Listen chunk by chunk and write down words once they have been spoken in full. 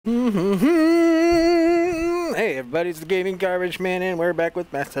Hey everybody, it's the Gaming Garbage Man, and we're back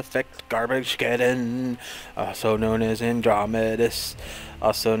with Mass Effect Garbageddon, also known as Andromedus,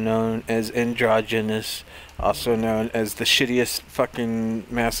 also known as Androgynous, also known as the shittiest fucking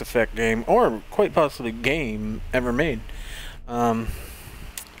Mass Effect game, or quite possibly game, ever made.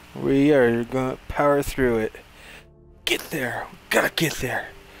 We are gonna power through it. Get there. We gotta get there.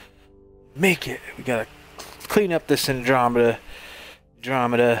 Make it. We gotta clean up this Andromeda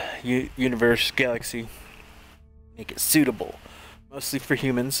universe, galaxy. Make it suitable, mostly for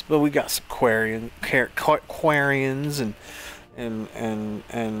humans, but we got some Quarians and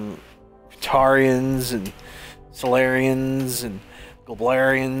Tarians and Solarians and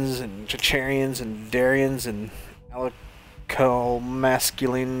Goblarians and Chacharians and Darians and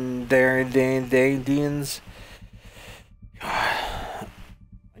Alico-masculine Darians. I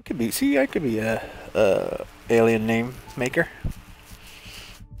could be a alien name maker.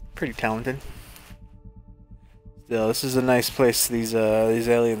 Pretty talented. Still, this is a nice place these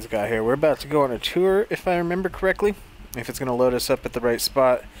aliens got here. We're about to go on a tour, if I remember correctly. If it's gonna load us up at the right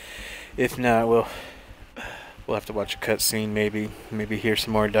spot. If not, we'll have to watch a cutscene, maybe hear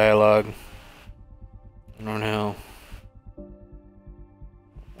some more dialogue. I don't know.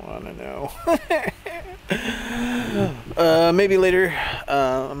 Wanna know? Maybe later.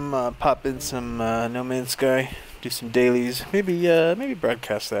 I'm gonna pop in some No Man's Sky, do some dailies, maybe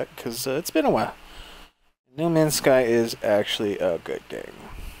broadcast that, because it's been a while. No Man's Sky is actually a good game.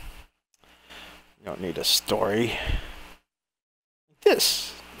 You don't need a story.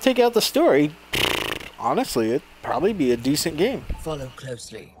 This, take out the story, honestly, it'd probably be a decent game. Follow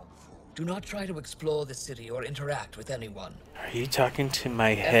closely. Do not try to explore the city or interact with anyone. Are you talking to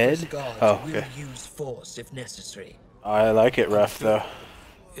my head? Oh, okay. Will use force if necessary. I like it rough, though.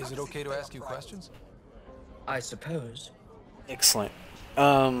 Is it okay to ask you questions? I suppose. Excellent.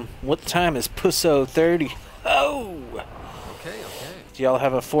 What time is Pusso 30? Oh! Okay. Do y'all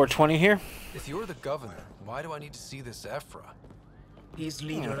have a 420 here? If you're the governor, why do I need to see this Ephra? He's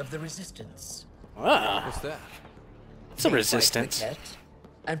leader of the resistance. Ah. What's that? It's a resistance. Fight the cat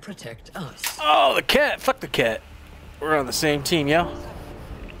and protect us. Oh, the cat! Fuck the cat. We're on the same team, yo.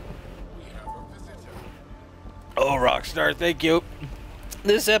 Oh, Rockstar, thank you.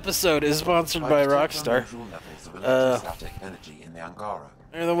 This episode is sponsored by Rockstar.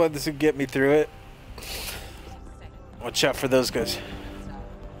 They're the ones who get me through it. Watch out for those guys.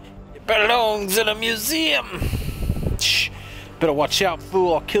 It belongs in a museum. Shh. Better watch out,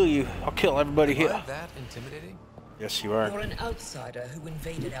 fool. I'll kill you. I'll kill everybody here. Am I that intimidating? Yes, you are. You're an outsider who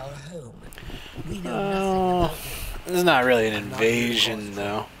invaded our home. We know nothing about you. It's not really an invasion,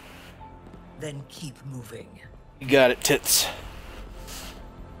 though. Then keep moving. You got it, tits.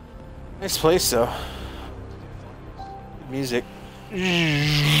 Nice place, though. Good music.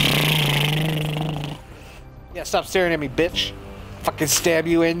 Yeah, stop staring at me, bitch. Fucking stab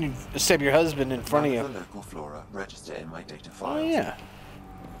you in, stab your husband in front of you. Local flora register in my data files. Oh yeah.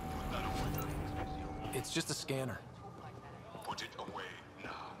 It's just a scanner. Put it away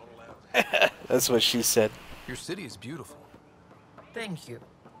now. That's what she said. Your city is beautiful. Thank you.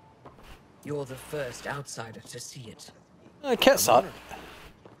 You're the first outsider to see it. Cat saw it.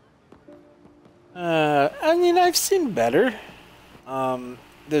 I mean, I've seen better.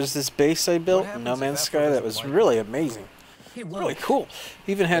 There's this base I built in No Man's Sky that was really amazing. Really cool.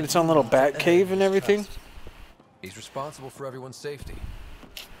 Even had its own little bat cave and everything. He's responsible for everyone's safety.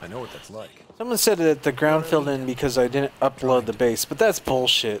 I know what that's like. Someone said that the ground filled in because I didn't upload the base, but that's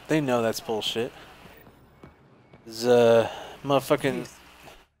bullshit. They know that's bullshit. It's motherfucking...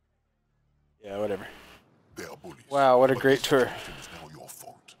 Yeah, whatever. Wow, what a great tour. It's now your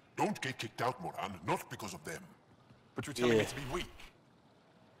fault. Don't get kicked out, Moran, not because of them. But you're telling me to be weak.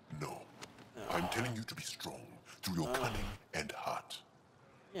 No. I'm telling you to be strong through your cunning and heart.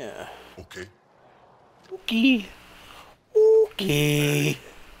 Yeah. Okay? Okay. Okay.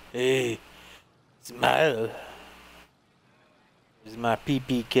 Hey. Smile. This is my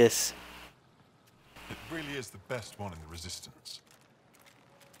pee-pee kiss. It really is the best one in the Resistance.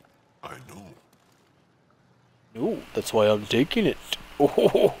 I know. No, that's why I'm taking it.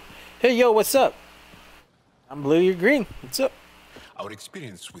 Oh. Hey, yo, what's up? I'm blue, you're green. What's up? Our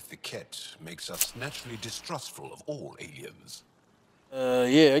experience with the cat makes us naturally distrustful of all aliens.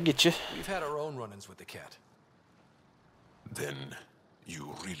 Yeah, I get you. We've had our own run-ins with the cat. Then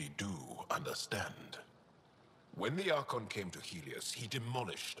you really do understand. When the Archon came to Helios, he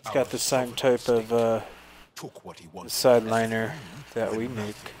demolished. It's got the same type of took what he wanted sideliner that we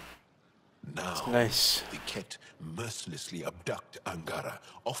make. Now, it's nice. The cat mercilessly abduct Angara.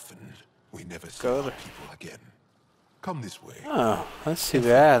 Often, we never see Go our there. people again. Come this way. Oh, that's too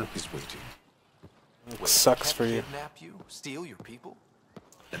bad. Is waiting. It sucks for you. Kidnap you, steal your people.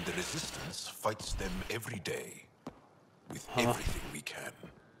 And the resistance fights them every day. With everything we can.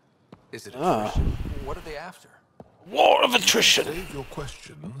 Is it Ah. attrition? What are they after? War of attrition. Save your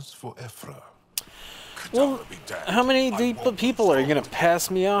questions for Ephra. Well, Kadara be damned. how many I won't people are you stop. gonna pass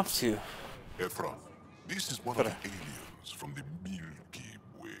me off to? Ephra, this is one of the aliens from the Milky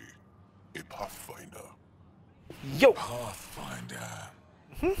Way. A pathfinder. Yo, Pathfinder.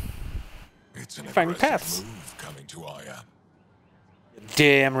 It's an Find aggressive paths. move coming to Aya.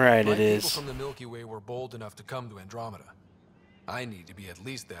 damn right My it people is. from the Milky Way were bold enough to come to Andromeda. I need to be at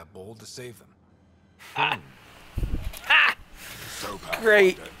least that bold to save them. So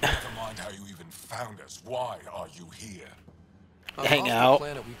Great. Pathfinder, never mind how you even found us. Why are you here? On Hang a out.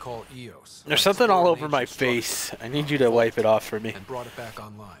 planet we call Eos. There's I something all explored over an my ancient structure face. I need you to wipe it off for me. and brought it back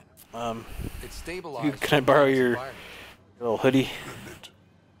online. It You- stabilized. can I borrow the your environment. little hoodie? Splendid.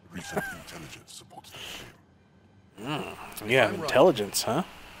 Recent intelligence supports that claim. You have I'm right. intelligence, huh?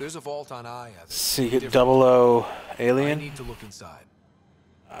 There's a vault on Aya. That's Secret different. 00 I alien. need to look inside.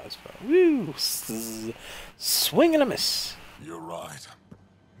 Woo! Swing and a miss. You're right.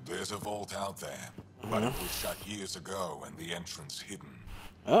 There's a vault out there, but it was shut years ago and the entrance hidden.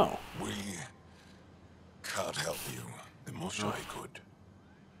 Oh. We can't help you. The Moshai could.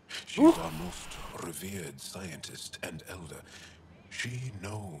 She's our most revered scientist and elder. She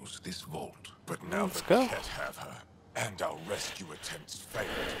knows this vault. But now Let's the go. Ket have her, and our rescue attempts failed.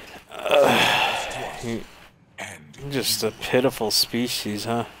 And Just a pitiful species,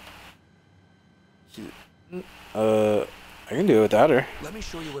 huh? I can do it without her. Let me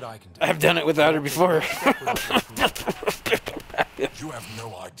show you what I can do. I've done it without her before. you have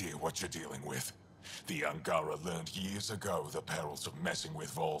no idea what you're dealing with. The Angara learned years ago the perils of messing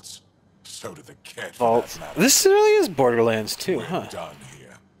with vaults. So did the Ket, for Vaults. that matter. This really is Borderlands too, We're huh? done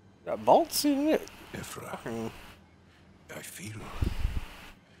here. Got vaults in it. Ephra, I feel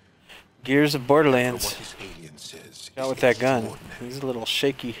Gears of what Borderlands. this alien says. Got is with that gun. extraordinary. He's a little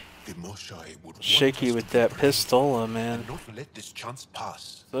shaky. The Moshai would want Shaky us with to be that brave pistol, man. and not let this chance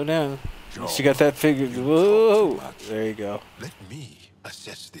pass. Slow down. Joe, She got that figure. you talk Whoa! too much. There you go. Let me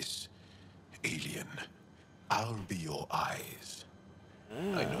assess this, alien. I'll be your eyes.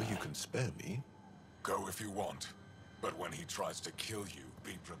 I know you can spare me. Go if you want, but when he tries to kill you,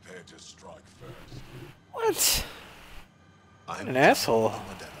 be prepared to strike first. What? I'm an asshole.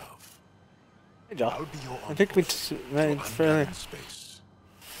 Madarov. Hey, Joel. I'll be your I think we envoy made to further. unbound space.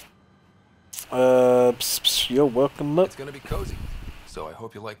 You're welcome up. It's gonna be cozy, so I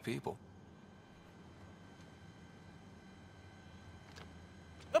hope you like people.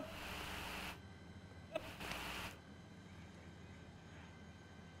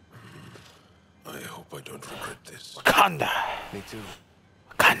 I hope I don't regret this. Wakanda. Me too.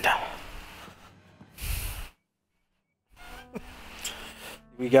 Wakanda.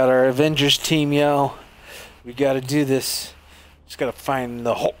 We got our Avengers team, yo. We gotta do this. Just gotta find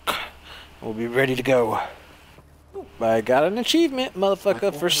the Hulk. We'll be ready to go. I got an achievement,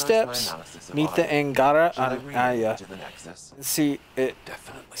 motherfucker. First steps. Meet the Angara on Aya. See, it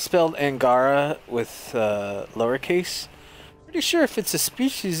spelled Angara with lowercase. Pretty sure if it's a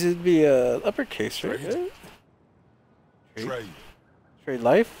species, it'd be uppercase, right? Trade. Trade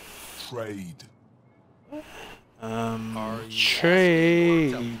life? Trade. Are you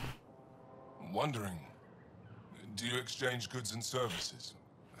Trade. I'm wondering, do you exchange goods and services?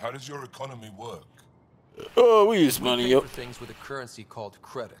 How does your economy work? Oh, we use money, pay yo. for things with a currency called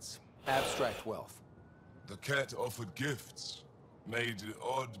credits, abstract wealth. The Ket offered gifts, made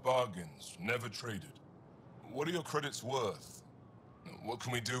odd bargains, never traded. What are your credits worth? What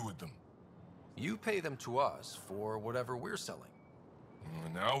can we do with them? You pay them to us for whatever we're selling.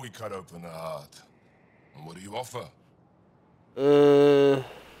 Now we cut open the heart. And what do you offer? I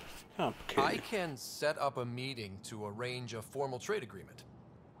Complicated. can set up a meeting to arrange a formal trade agreement.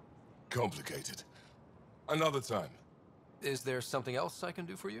 Complicated. Another time. Is there something else I can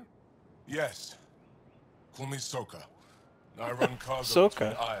do for you? Yes. Call me Soka. I run cargo Ahsoka.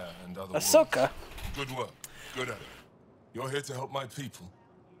 between Aya and other worlds. Ahsoka. Good work. Good at it. You're here to help my people.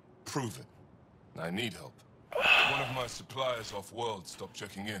 Prove it. I need help. One of my suppliers off-world stopped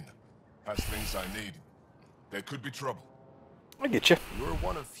checking in. Has things I need. There could be trouble. I get you. You're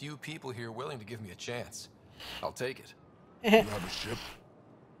one of few people here willing to give me a chance. I'll take it. You have a ship?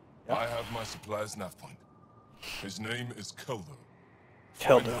 I have my supplier's nav point. His name is Keldo.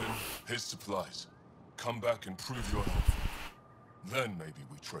 Find Keldo. him, his supplies. Come back and prove you're helpful. Then maybe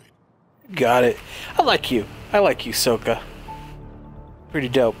we trade. Got it. I like you. I like you, Soka. Pretty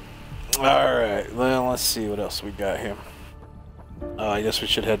dope. Alright, well, let's see what else we got here. I guess we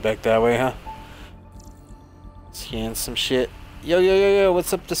should head back that way, huh? Scan some shit. Yo,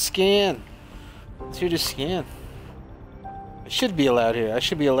 what's up to scan? What's here to scan? I should be allowed here. I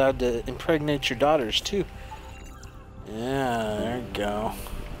should be allowed to impregnate your daughters, too. Yeah, there you go.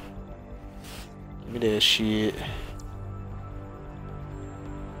 Give me this shit.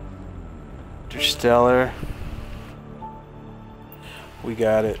 Interstellar. We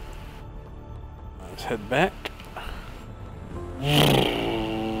got it. Let's head back.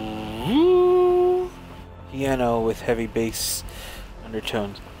 Piano with heavy bass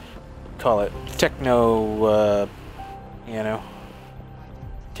undertones. Call it techno piano.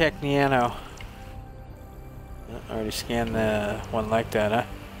 Techniano. I already scanned the one like that, huh?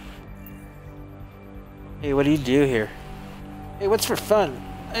 Hey, what do you do here? Hey, what's for fun?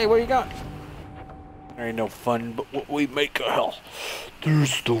 Hey, where you going? There ain't no fun, but what we make of hell.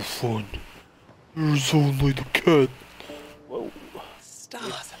 There's no fun. There's only the cat. Whoa.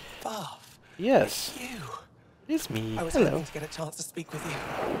 Stars above. Yes. You. It is me. I was Hello. hoping to get a chance to speak with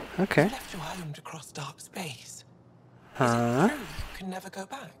you. Okay. You left your home to cross dark space. Huh? Is it true you can never go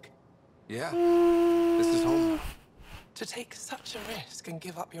back? Yeah. This is home. To take such a risk and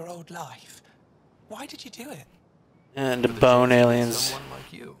give up your old life, why did you do it? And the For the bone chance to meet aliens. Someone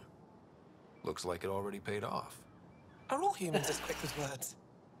like you. Looks like it already paid off. Are all humans as quick as words?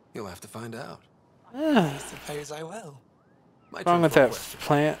 You'll have to find out. I suppose I will. My What's wrong turn with for a that question.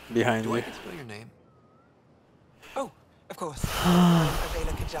 plant behind Do I you? get to know your name? Oh, of course. I'm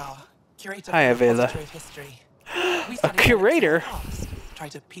Avela Kajar, curator Hi, of the Avela. Repository of History. We A study curator? relics of the past, try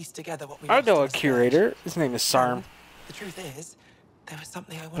to piece together what we I lost know in a the curator. His name is scourge. Sarm. And the truth is, there was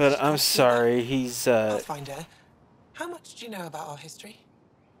something I wanted But to talk I'm to you sorry, he's about. Pathfinder, how much do you know about our history?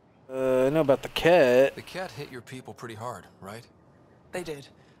 I know about the cat. The cat hit your people pretty hard, right? They did.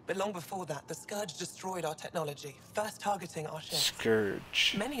 But long before that, the Scourge destroyed our technology, first targeting our ships.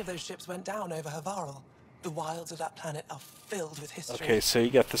 Scourge. Many of those ships went down over Havarl. The wilds of that planet are filled with history. Okay, so you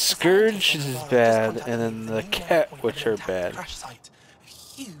got the The Scourge, scientists which on is Havarl just bad, contacted and me then with the a new cat, endpoint which with an are intact bad. Crash site. A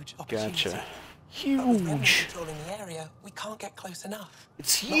huge opportunity. Gotcha. But with remnants Huge. patrolling the area, we can't get close enough.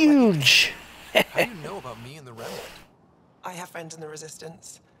 It's Not like you huge. How do you know about me and the Remnant? I have friends in the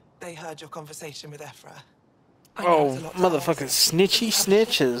Resistance. They heard your conversation with Ephra. I Oh, know it's a lot to motherfucking ask, snitchy but you have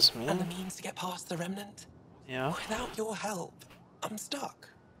the ship snitches, And the man. means to get past the Remnant. Yeah. Without your help, I'm stuck.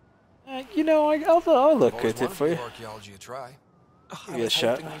 You know, I'll look Always at it wanted for to you. give archaeology a try. Oh, Give I it a was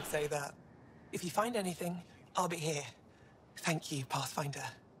shot. hoping you'd say that. If you find anything, I'll be here. Thank you, Pathfinder.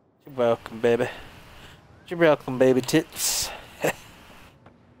 You're welcome, baby. You're welcome, baby tits.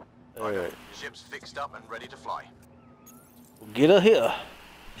 Alright, Ship's fixed up and ready to fly. get her here.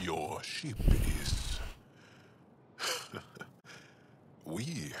 Your ship is...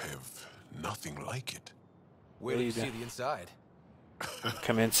 We have nothing like it. Wait What till do you you see got? the inside.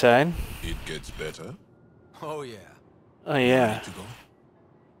 Come inside. It gets better. Oh yeah. Oh, yeah. Ready to go?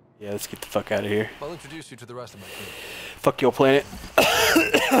 Yeah, let's get the fuck out of here. I'll introduce you to the rest of my team. Fuck your planet.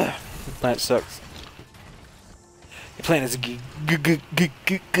 Planet sucks. Your planet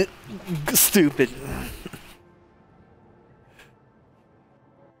is stupid.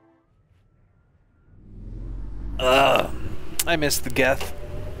 I miss the Geth.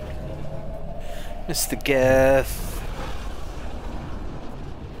 Miss the Geth.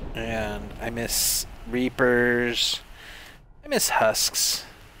 And I miss Reapers. I miss Husks.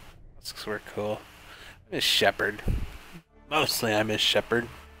 Husks were cool. I miss Shepherd. Mostly I miss Shepherd.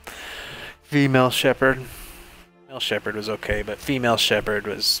 Female Shepherd. Male Shepherd was okay, but female Shepherd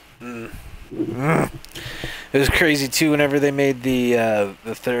was... It was crazy too. Whenever they made the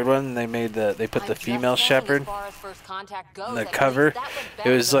third one, they put the female Shepherd. The cover. It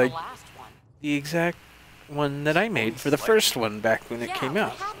was like the exact one that I made for the first one back when it came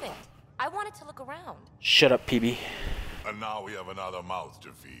out. I wanted to look around. Shut up, PB. And now we have another mouth to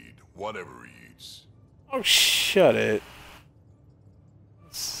feed, whatever he eats. Oh, shut it.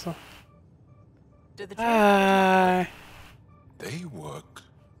 So... Did the Hi. They work.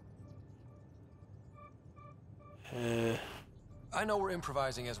 I know we're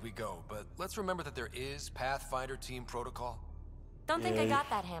improvising as we go, but let's remember that there is Pathfinder team protocol. Don't think I got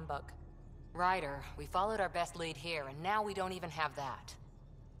that handbook. Ryder, we followed our best lead here, and now we don't even have that.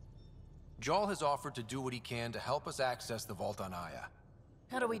 Jarl has offered to do what he can to help us access the vault on Aya.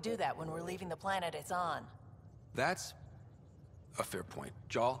 How do we do that when we're leaving the planet it's on? That's a fair point.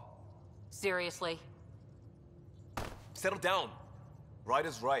 Jarl? Seriously? Settle down.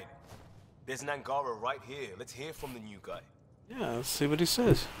 Ryder's right. There's an Angara right here. Let's hear from the new guy. Yeah, let's see what he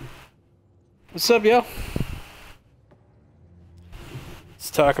says. What's up, yo? Let's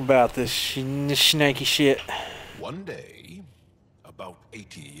talk about this snaky shit. One day, about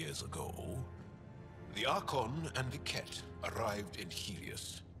 80 years ago, the Archon and the Ket arrived in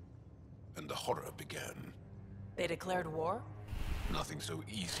Helios, and the horror began. They declared war? Nothing so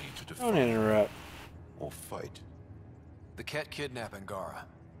easy to Don't define interrupt. or fight. The Ket kidnap Angara.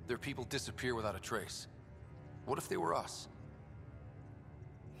 Their people disappear without a trace. What if they were us?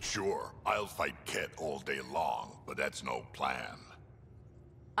 Sure, I'll fight Ket all day long, but that's no plan.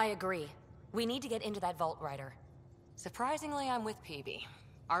 I agree. We need to get into that vault, Ryder. Surprisingly, I'm with PB.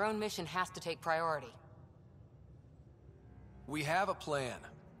 Our own mission has to take priority. We have a plan.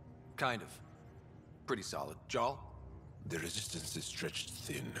 Kind of. Pretty solid. Jal? The resistance is stretched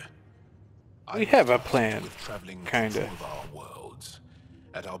thin. We have a plan, With traveling kinda. to two of our worlds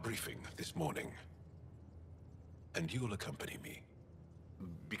at our briefing this morning. And you'll accompany me.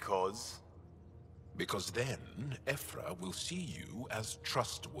 Because? Because then, Ephra will see you as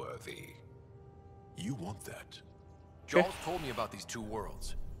trustworthy. You want that. Jal's told me about these two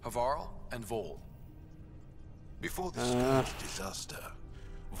worlds. Havarl and Vol. Before the Scourge disaster,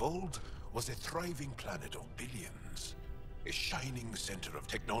 Vold was a thriving planet of billions. A shining center of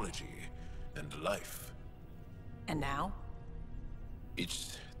technology and life. And now?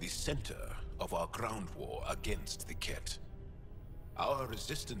 It's the center of our ground war against the Ket. Our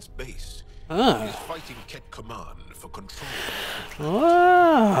resistance base is fighting Ket Command for control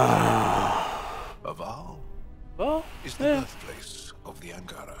of Aval Well, is the birthplace of the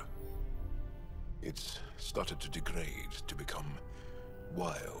Angara. It's started to degrade, to become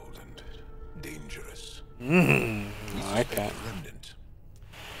wild and dangerous. I like that. Remnant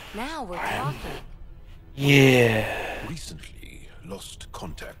Now we're talking. Yeah. recently lost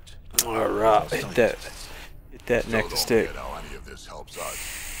contact. Alright, hit that. Hit that Still neck to don't stick. get how any of this helps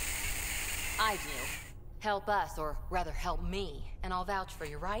us. I do. Help us, or rather help me, and I'll vouch for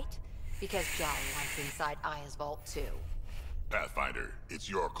you, right? Because Jal wants inside Aya's vault too. Pathfinder, it's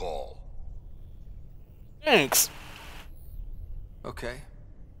your call. Thanks. Okay.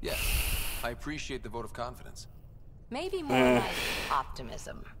 Yes. I appreciate the vote of confidence. Maybe more like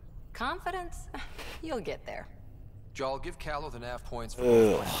optimism. Confidence? You'll get there. Jal, give Callow the nav points for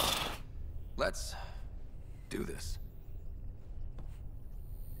both plans. Let's do this.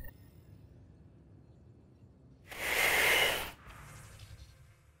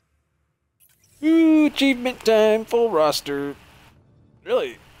 Ooh, achievement time, full roster.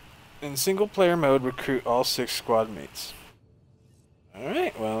 Really? In single player mode, recruit all 6 squad mates.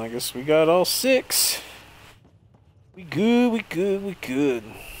 Alright, well, I guess we got all 6. We good.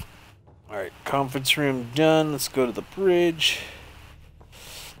 Alright, conference room done. Let's go to the bridge.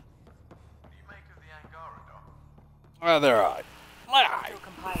 Oh, they're alright. Still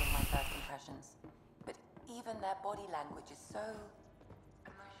compiling my first impressions, but even their body language is so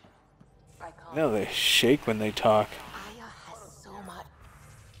emotional. I can't. I know they shake when they talk. Aya has so much.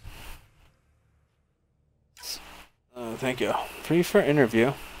 Thank you. Free for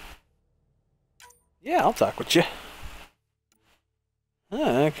interview. Yeah, I'll talk with you.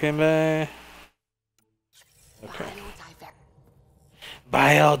 Okay, bye. Okay.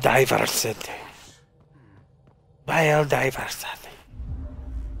 Biodiversity. Biodiversity.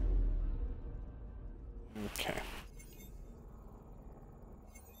 Okay.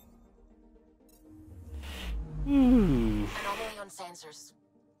 Ooh. Anomaly on sensors.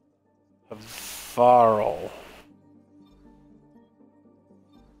 Varl.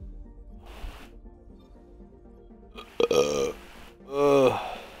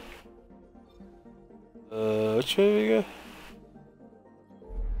 Which way we go?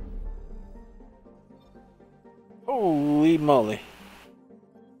 Holy moly.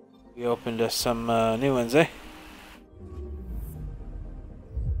 We opened us some new ones, eh?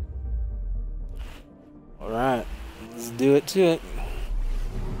 Alright, let's do it to it.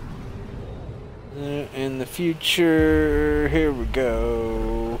 In the future, here we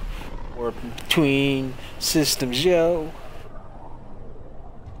go. Warp between systems, yo.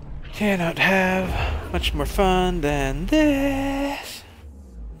 Cannot have much more fun than this.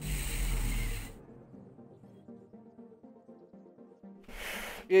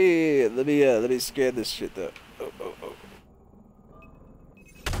 Yeah. Let me scan this shit though. Oh.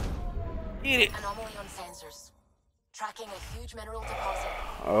 Eat it. Anomaly on sensors. Tracking a huge mineral deposit.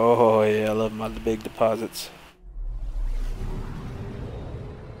 Oh yeah, I love my big deposits.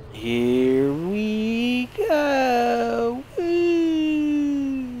 Here we go.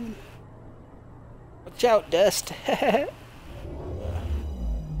 Woo. Watch out, dust.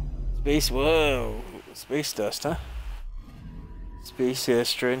 Space, whoa. Space dust, huh? Space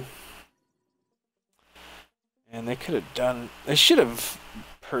asteroid. And they could have done... They should have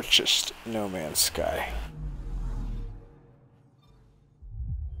purchased No Man's Sky.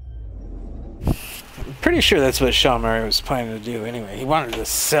 I'm pretty sure that's what Sean Murray was planning to do anyway. He wanted to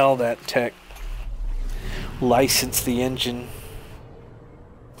sell that tech. License the engine.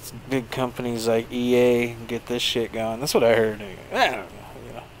 Big companies like EA get this shit going. That's what I heard. I don't know.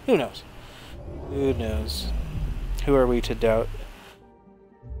 You know, who knows? Who knows? Who are we to doubt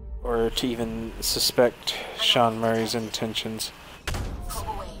or to even suspect Sean Murray's intentions?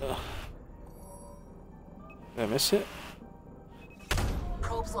 Ugh. Did I miss it?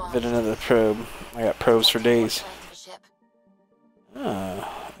 Bit another probe. I got probes for days.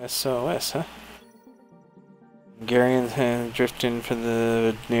 Ah, SOS, huh? Hungarians have drifted for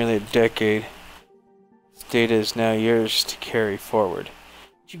nearly a decade. This data is now yours to carry forward.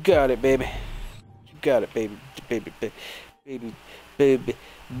 You got it, baby. You got it, baby.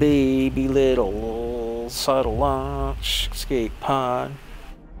 Baby, little subtle launch escape pod.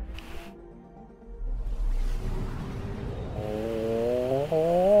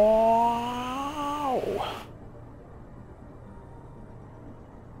 Oh.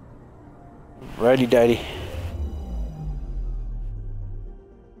 Righty, daddy.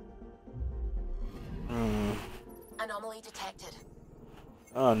 Anomaly detected.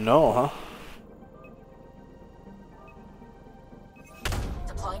 Oh no, huh?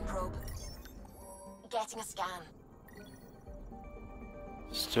 Deploying probe. Getting a scan.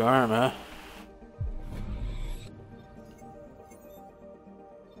 Storm, huh?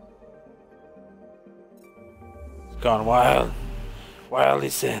 It's gone wild. Wild, he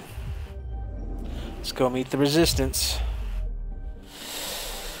said. Let's go meet the resistance.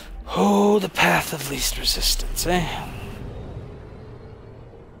 Oh, the path of least resistance, eh?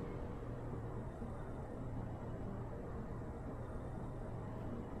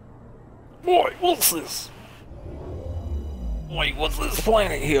 Boy, what's this? Wait, what's this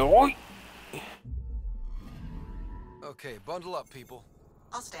planet here? Oi? Okay, bundle up, people.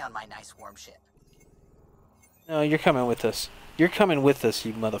 I'll stay on my nice warm ship. No, you're coming with us. You're coming with us,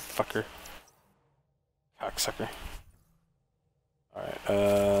 you motherfucker. Cocksucker. Alright,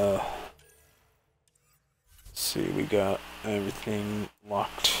 let's see, we got everything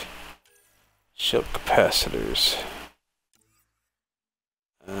locked. Ship capacitors.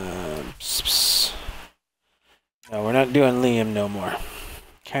 No, we're not doing Liam no more.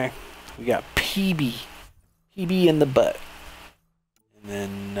 Okay? We got PB. PB in the butt.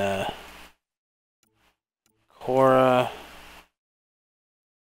 And then, Cora.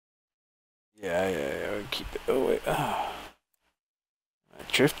 Yeah, we keep it. Oh, wait. Oh.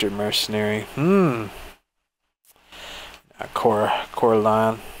 Drifter mercenary.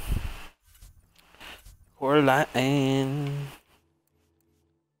 Coraline.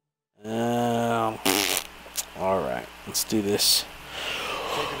 Alright, let's do this.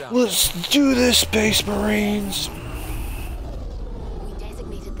 Let's do this, Space Marines! We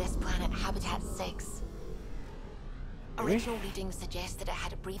designated this planet Habitat 6. Original readings suggest that it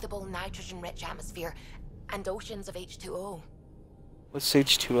had a breathable, nitrogen-rich atmosphere and oceans of H2O. What's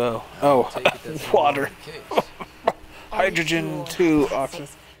H2O? Oh, water. Hydrogen 2 oxygen.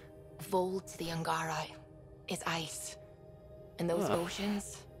 Vold to the Angara is ice. And those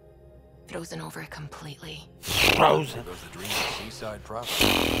oceans frozen over completely. Frozen. Goes the dream of seaside property.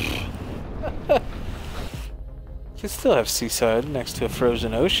 You can still have seaside next to a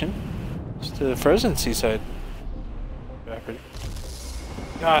frozen ocean. Just a frozen seaside property.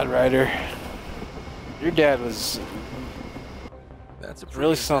 God, Ryder. Your dad was That's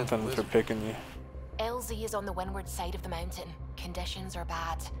really something for picking you. LZ is on the windward side of the mountain. Conditions are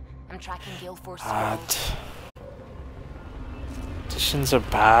bad. I'm tracking gale force. Bad. Conditions are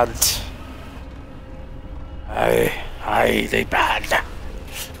bad. Aye, they bad.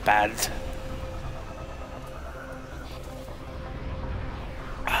 Bad.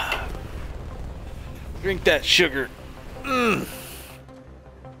 Drink that sugar. I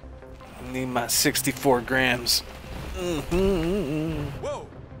need my 64 grams. Whoa!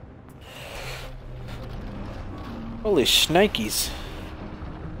 Holy shnikes.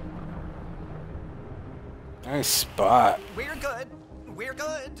 Nice spot. We're good. We're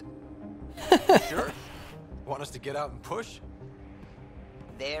good. Sure? Want us to get out and push?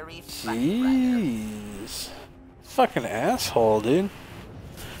 Very funny, Ryder. Jeez. Fucking asshole, dude.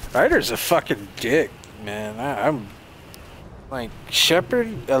 Ryder's a fucking dick, man. I'm like,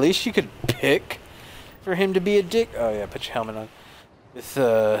 Shepard, at least you could pick for him to be a dick. Oh yeah, put your helmet on. With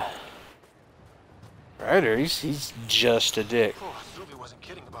Ryder, he's just a dick. Oh, Zuby wasn't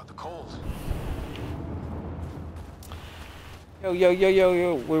kidding about the cold.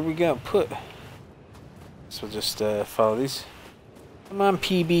 Yo, where we gonna put? Guess we'll just follow these. Come on,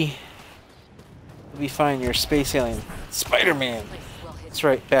 PB. You'll be fine. You're a space alien. Spider-Man. That's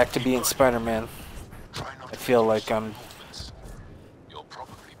right. Back to being Spider-Man. I feel like I'm. You're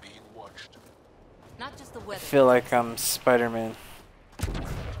probably being watched. Not just the I weather. feel like I'm Spider-Man.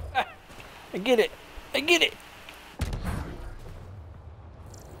 Ah, I get it. I get it.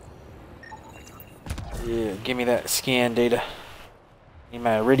 Yeah, give me that scan data. Need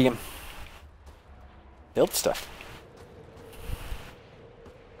my iridium. Build stuff.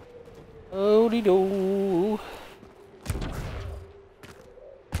 Oh-dee-do.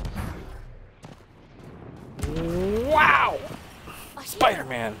 Wow!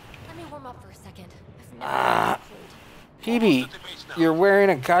 Spider-Man. Let me warm up for a second. Ah, PB, you're wearing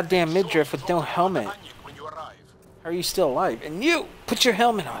a goddamn midriff with no helmet. How are you still alive? And you, put your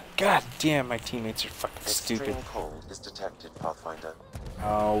helmet on. God damn, my teammates are fucking stupid. Extreme cold is detected, Pathfinder.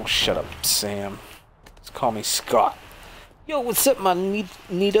 Oh, shut up, Sam. Just call me Scott. Yo, what's up, my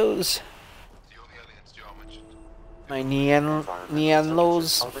neatos? My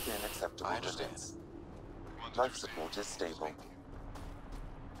neanlos. Are within acceptable limits. Life support is stable.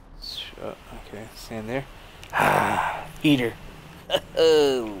 Okay, stand there. Ah, heater.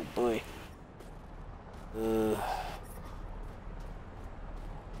 Oh boy.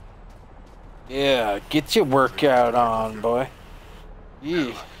 Yeah, get your workout on, boy.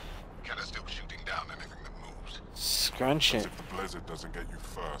 Yeah. Scrunch it. If the blizzard doesn't get you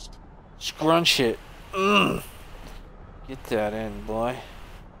first. Scrunch it. Get that in, boy.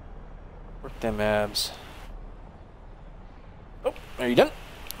 Work them abs. Oh, are you done?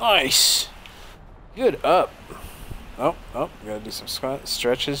 Nice. Good up. Oh, gotta do some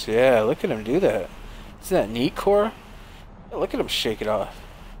stretches. Yeah, look at him do that. Isn't that neat, Cora? Yeah, look at him shake it off.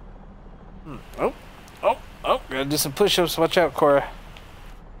 Oh, gotta do some push-ups. Watch out, Cora.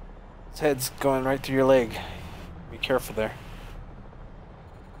 His head's going right through your leg. Be careful there.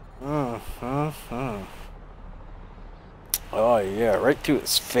 Oh, yeah, right through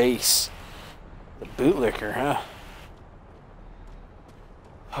his face. The bootlicker, huh?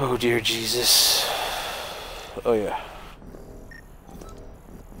 Oh, dear Jesus. Oh, yeah.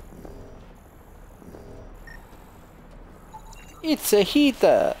 It's a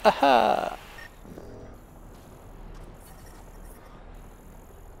heater. Aha.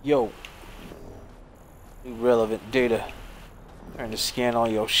 Yo. New relevant data. Trying to scan all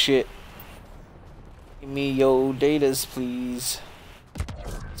your shit. Give me your datas, please.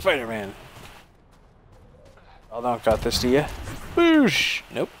 Spider-Man. Oh, don't got this, do ya? Boosh!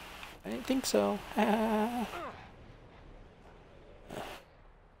 Nope. I didn't think so.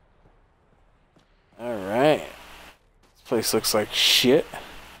 Alright. This place looks like shit.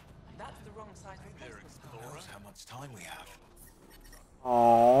 That's the wrong side of How much time we have?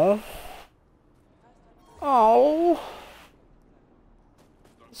 Oh. Oh.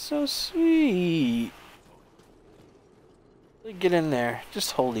 So sweet. Get in there.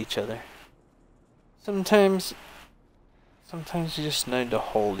 Just hold each other. Sometimes you just need to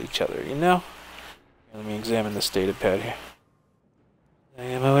hold each other, you know? Let me examine this data pad here. I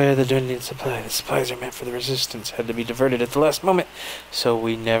am aware that during the supply, the supplies are meant for the resistance had to be diverted at the last moment, so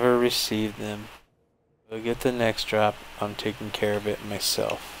we never received them. We'll get the next drop. I'm taking care of it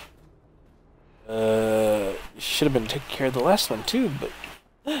myself. You should have been taking care of the last one too, but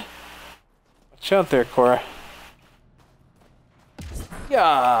watch out there, Cora.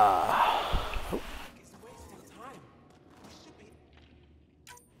 Yeah.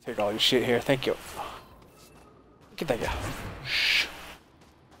 Take all your shit here. Thank you. Get that guy. Shh.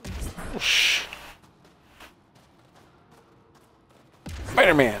 Shh.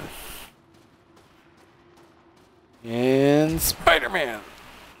 Spider-Man. And Spider-Man.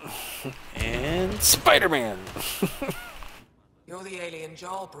 And Spider-Man. You're the alien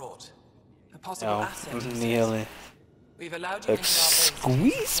Jarl brought. A possible No, asset. I'm the alien. We've allowed you into our base.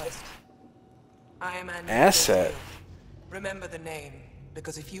 Squeeze I am an asset. Remember the name,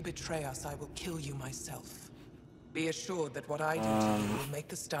 because if you betray us, I will kill you myself. Be assured that what I do to you will make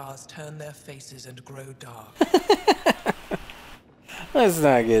the stars turn their faces and grow dark. Let's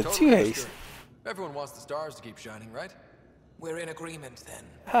not get Totally too understood. hasty. Everyone wants the stars to keep shining, right? We're in agreement then.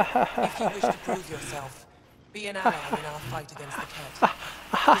 If you wish to prove yourself, be an ally in our fight against the Ket.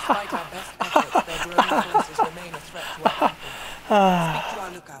 Despite our best efforts, their growing forces remain a threat to our people. Speak to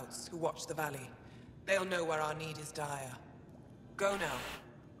our lookouts who watch the valley. They'll know where our need is dire. Go now.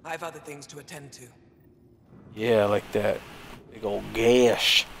 I've other things to attend to. Yeah, like that. Big old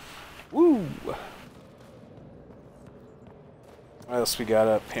gash. Woo! What else we got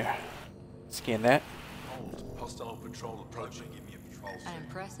up here? Scan that. Hostile patrol approaching. Give me a patrol. An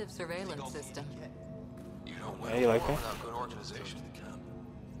impressive surveillance system. Yeah, you like that? Without good organization.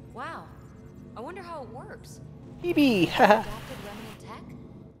 Wow. I wonder how it works. PB, Adopted haha. remnant tech?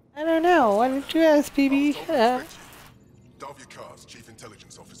 I don't know. Why don't you ask, PB? Davia Kars, Chief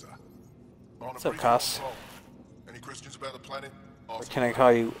Intelligence Officer. What's up, Cass? Any questions about the planet? What can I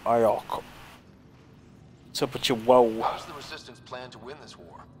call you? Ayok. What's up with your whoa? How does the Resistance plan to win this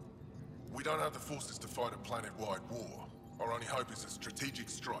war? We don't have the forces to fight a planet-wide war. Our only hope is a strategic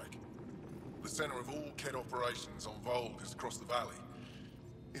strike. The center of all KED operations on Vold is across the valley.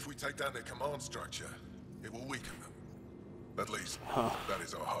 If we take down their command structure, it will weaken them. At least, that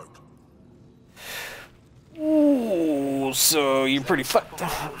is our hope. Ooh, so you're pretty fucked. A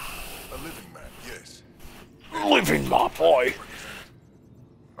living map, yes. Living, my boy.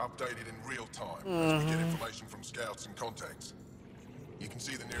 Updated in real time as we get information from scouts and contacts. You can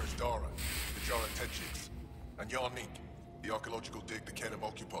see the nearest Dara, the Jara Tetchiks, and Yarnik, the archaeological dig the KED have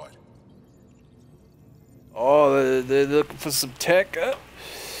occupied. Oh, they're looking for some tech.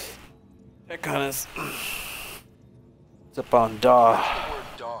 Tech on us. It's up on Dar. What's the word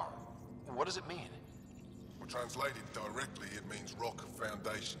Dar? What does it mean? Well, translated directly, it means rock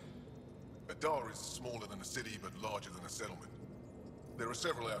foundation. A Dar is smaller than a city, but larger than a settlement. There are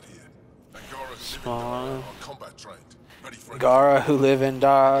several out here. And Gara who live in Dar are combat trained, ready for Gara who live in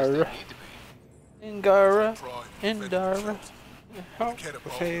Dar. In Gara. In Dar.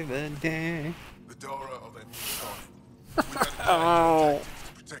 Save the day. The Dara are their new target. We've had Oh.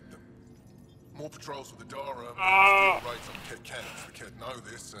 to protect them. More patrols with the Dara, more raids on KED camps. The KED know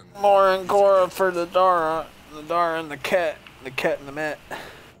this, and More Angora for the Dara and the Ket and the Met.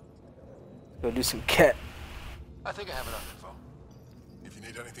 Go do some Ket. I think I have enough info. if you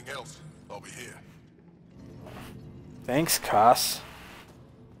need anything else, I'll be here. Thanks, Cass.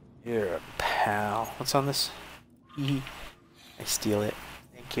 You're a pal. What's on this? I steal it.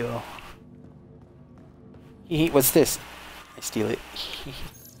 Thank you. What's this? I steal it.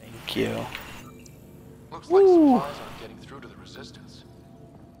 Thank you. Looks like supplies aren't getting through to the Resistance.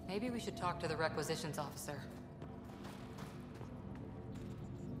 Maybe we should talk to the requisitions officer.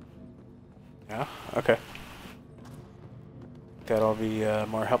 Yeah, okay. That'll be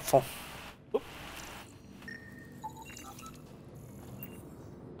more helpful. Oop.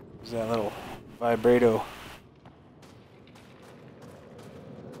 There's that little vibrato.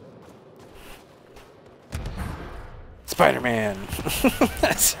 Spider-Man!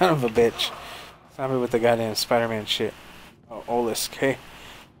 Son of a bitch. Stop me with the goddamn Spider-Man shit. Oh, Olisk, hey.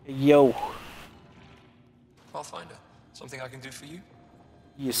 Hey, yo. I'll find her. Something I can do for you?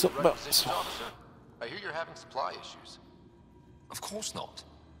 You The requisitions officer? I hear you're having supply issues. Of course not.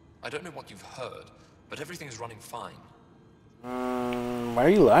 I don't know what you've heard, but everything's running fine. Why are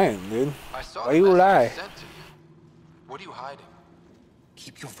you lying, dude? I saw Why the you message lie? sent to you. What are you hiding?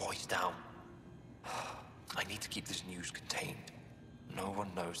 Keep your voice down. I need to keep this news contained. No one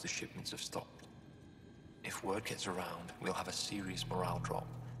knows the shipments have stopped. If word gets around, we'll have a serious morale drop.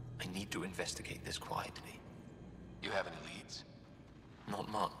 I need to investigate this quietly. You have any leads? Not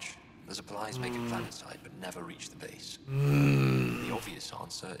much. The supplies make it planetside, but never reach the base. The obvious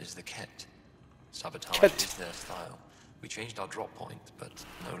answer is the Ket. Sabotage is their style. We changed our drop point, but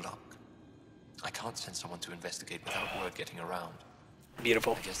no luck. I can't send someone to investigate without word getting around.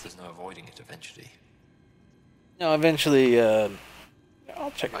 Beautiful. I guess there's no avoiding it eventually. No, eventually, I'll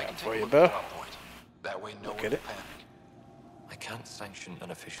check it out for you, bro. That way no one Get will it? panic. I can't sanction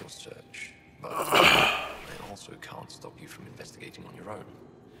an official search, but I also can't stop you from investigating on your own.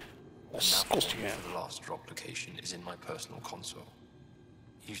 The Of course you can. for the last drop location is in my personal console.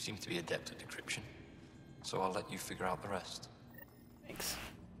 You seem to be adept at decryption, so I'll let you figure out the rest. Thanks.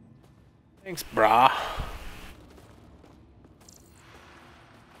 Thanks, brah.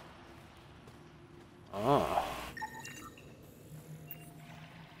 Oh.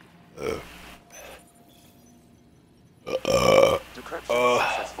 Decryption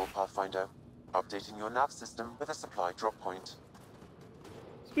successful, Pathfinder. Updating your nav system with a supply drop point.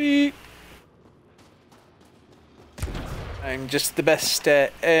 Sweet. I'm just the best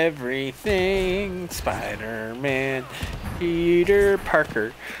at everything. Spider-Man, Peter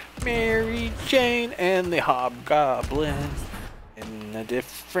Parker, Mary Jane, and the Hobgoblin. In a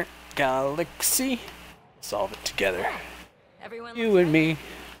different galaxy. Solve it together. Everyone You and me.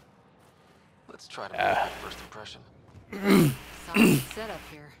 Let's try to make a first impression. solid setup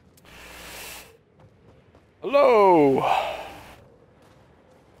here. Hello.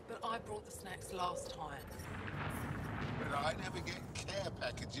 But I brought the snacks last time. But I never get care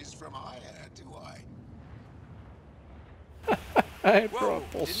packages from Aya, do I? I Whoa,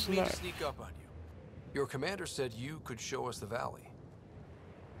 brought full didn't mean to snack. sneak up on you. Your commander said you could show us the valley.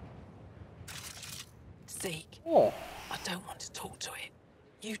 Zeke. Oh. I don't want to talk to it.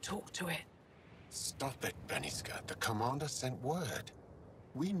 You talk to it. Stop it, Beniska. The commander sent word.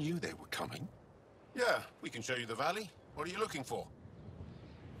 We knew they were coming. Yeah, we can show you the valley. What are you looking for?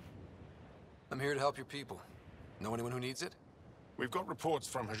 I'm here to help your people. Know anyone who needs it? We've got reports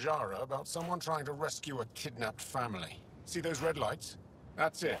from Hajara about someone trying to rescue a kidnapped family. See those red lights?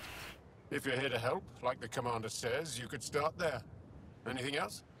 That's it. If you're here to help, like the commander says, you could start there. Anything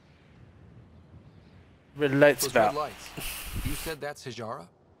else? Red lights Those about. red lights. You said that's Hijara?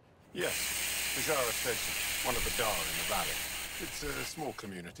 Yes. Hajara Station, one of the Dar in the valley. It's a small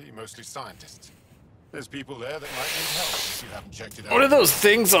community, mostly scientists. There's people there that might need help if you haven't checked it out. What are those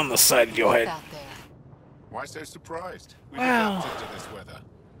things on the side of your head? Why so surprised? We've Wow. adapted to this weather.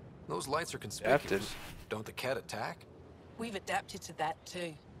 Those lights are conspicuous. Adapted. Don't the cat attack? We've adapted to that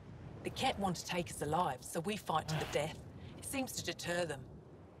too. The Ket want to take us alive, so we fight to the death. It seems to deter them.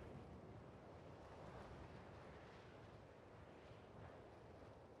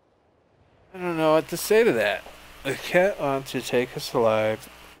 I don't know what to say to that. The cat wants to take us alive,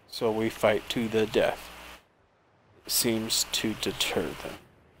 so we fight to the death. It seems to deter them.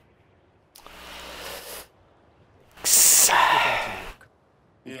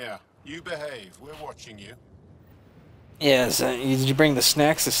 Yeah, you behave. We're watching you. Yes, did you bring the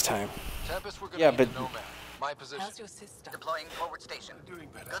snacks this time? Tempest, we're gonna Yeah, need but the Nomad. My position. How's your sister? Deploying forward station. Doing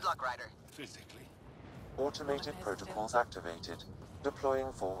better. Good luck, Ryder. Physically. Automated protocols activated.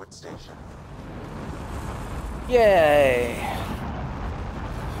 Deploying forward station. Yay!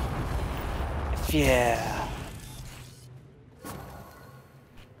 Yeah.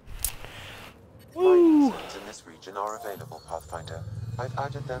 Mining zones in this region are available, Pathfinder. I've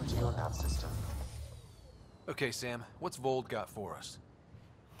added them to your nav system. Okay, Sam. What's Vold got for us?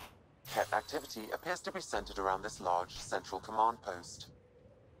 Ket activity appears to be centered around this large central command post.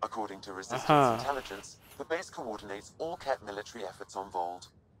 According to Resistance intelligence, the base coordinates all Ket military efforts on Vold.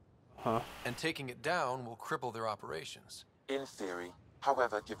 And taking it down will cripple their operations. In theory.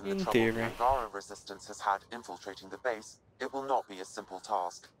 However, given the In trouble theory. Angara Resistance has had infiltrating the base, it will not be a simple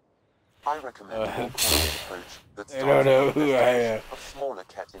task. I recommend a more coordinated approach that I don't starts know with who the I investigation am. of smaller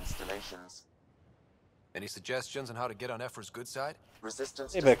Ket installations. Any suggestions on how to get on Ephra's good side?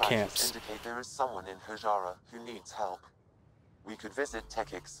 Resistance They bet dispatches camps. indicate there is someone in Hajara who needs help. We could visit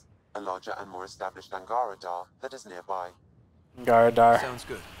Tekix, a larger and more established Angara Dar that is nearby. Garadar. Sounds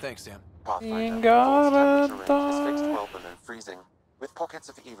good. Thanks, Sam. Pathfinder, Vold's temperature range is fixed well below freezing, with pockets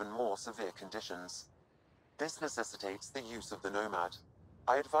of even more severe conditions. This necessitates the use of the Nomad.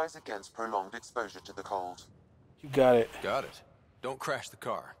 I advise against prolonged exposure to the cold. You got it. Got it. Don't crash the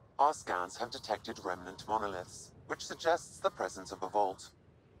car. Our scans have detected remnant monoliths, which suggests the presence of a vault.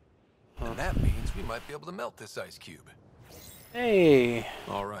 And that means we might be able to melt this ice cube. Hey.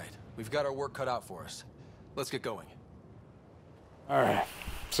 All right. We've got our work cut out for us. Let's get going. Alright.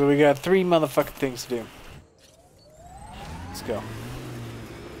 So we got 3 motherfucking things to do. Let's go.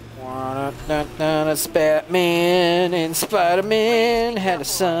 It's Batman and Spider-Man had a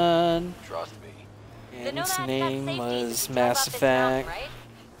son. Trust me. And his name was Mass Effect.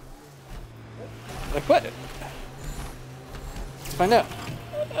 Like what? Let's find out.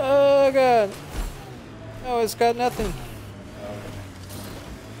 Oh god. Oh, it's got nothing.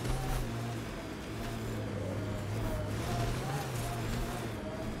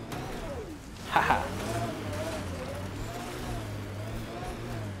 Haha.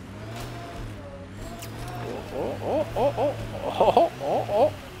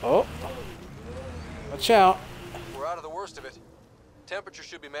 Oh. Watch out. We're out of the worst of it. Temperature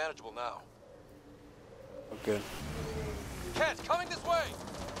should be manageable now. Oh, good. Cat, coming this way!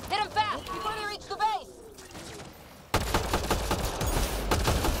 Hit him fast before they reach the base!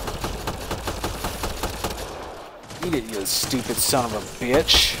 Eat it, you stupid son of a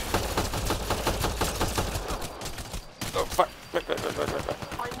bitch. Oh, fuck.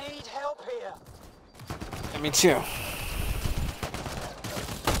 I need help here. Yeah, me too.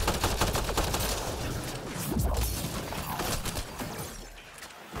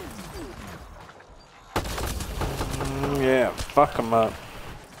 Yeah, fuck him up.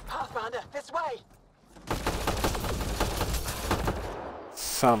 Pathfinder, this way.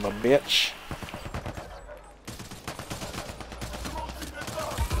 Son of a bitch.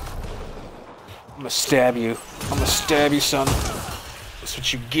 I'm gonna stab you. I'm gonna stab you, son. That's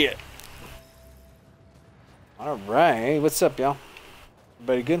what you get. Alright, hey, what's up, y'all?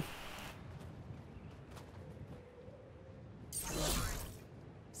 Everybody good?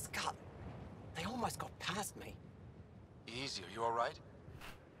 Scott, they almost got past me. Easy, are you alright?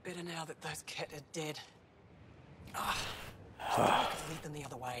 Better now that those Ket are dead. I could lead them the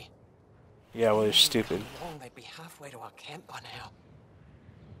other way. Yeah, well, you're stupid. How long they'd be halfway to our camp by now.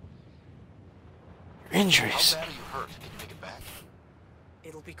 Injuries. How bad are you hurt? Can you make it back?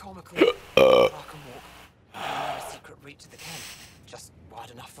 It'll be comical. I can walk. I know a secret route to the camp. Just wide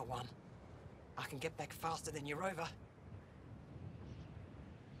enough for one. I can get back faster than your rover.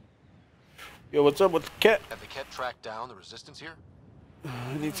 Yo, what's up with the cat? Have the cat tracked down the resistance here?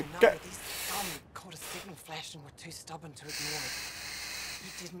 Needs a No, cat. these caught a signal flash and were too stubborn to ignore it. He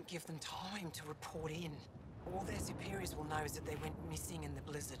didn't give them time to report in. All their superiors will know is that they went missing in the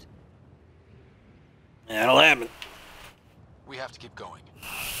blizzard. That'll happen. We have to keep going.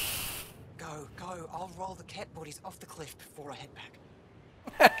 Go. I'll roll the cat bodies off the cliff before I head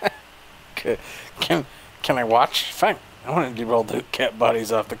back. Okay. Can I watch? Fine. I want to roll the cat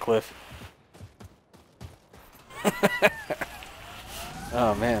bodies off the cliff.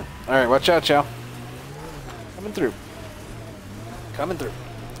 Oh man. Alright, watch out, y'all. Coming through.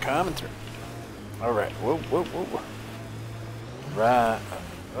 Alright. Whoa. Right.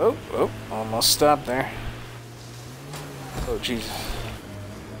 Oh. Almost stopped there. Oh, Jesus.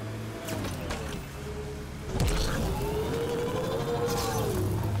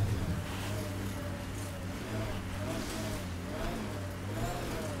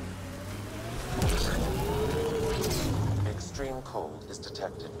 Extreme cold is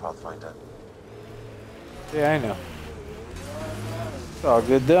detected, Pathfinder. Yeah, I know. It's all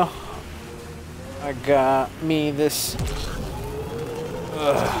good though. I got me this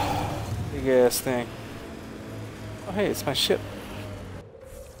big ass thing. Oh hey, it's my ship.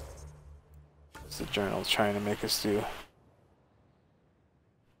 What's the journal trying to make us do?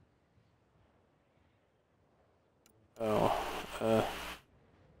 Oh,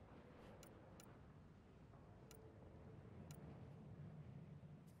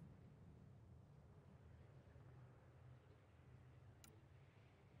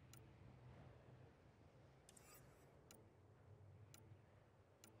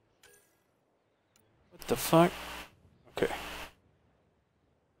 what the fuck? Okay.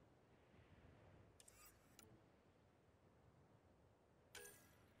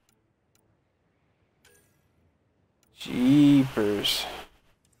 Jeepers.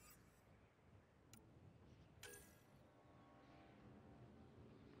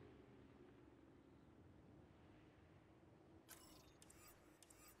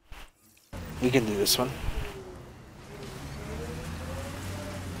 We can do this one.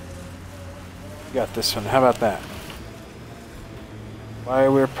 We got this one. How about that? Why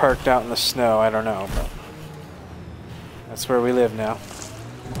we're parked out in the snow, I don't know, but that's where we live now.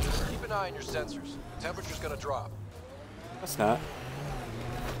 Keep an eye on your sensors. The temperature's gonna drop. That's not.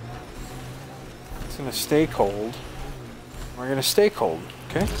 It's gonna stay cold. We're gonna stay cold,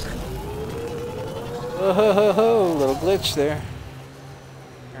 okay? Oh ho ho ho! Little glitch there.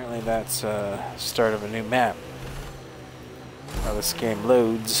 Apparently that's start of a new map. How this game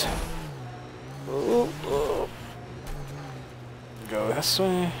loads. Oh. Go this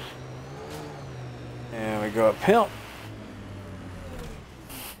way. And we go uphill.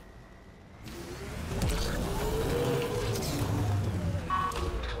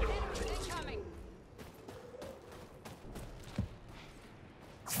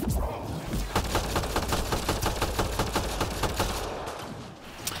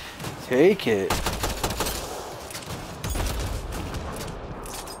 Take it.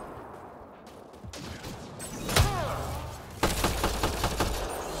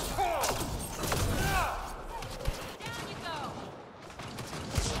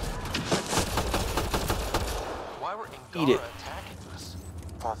 Why were Eat it. Ingara attacking us?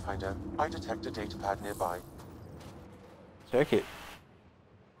 Pathfinder, I detect a datapad nearby. Check it.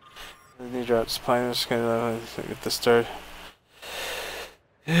 They drop supplies. Get the start.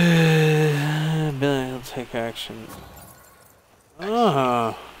 Billy will take action. Should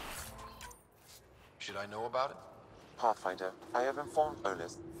I know about it? Pathfinder, I have informed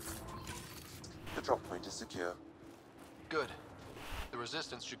Olis. The drop point is secure. Good. The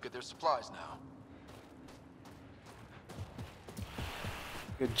Resistance should get their supplies now.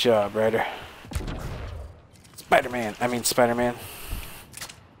 Good job, Ryder. Spider-Man. I mean Spider-Man.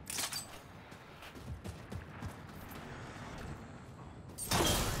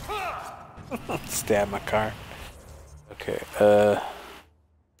 Stab my car. Okay,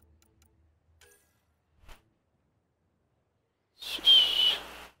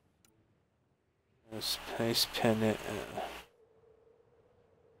 Space pendant.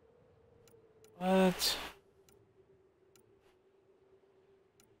 What?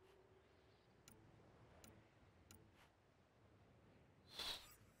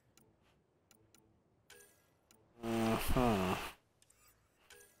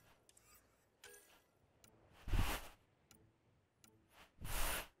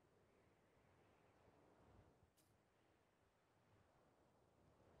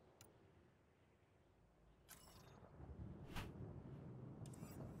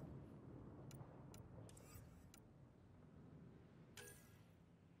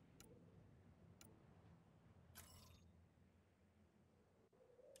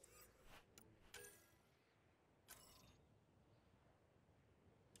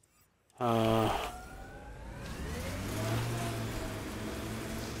 Get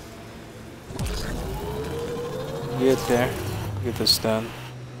there. Get this done.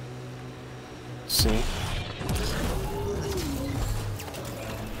 Let's see.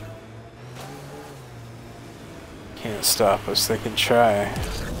 Can't stop us. They can try.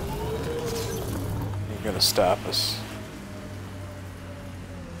 Ain't gonna stop us.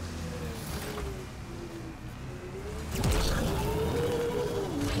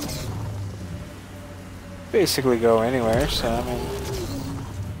 Basically go anywhere, so I mean,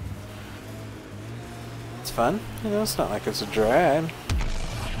 it's fun. You know, it's not like it's a drag.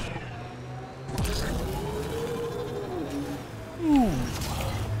 Ooh.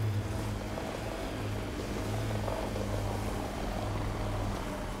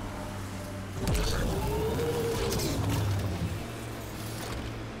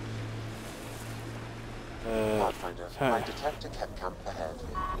 I detect a cat camp ahead.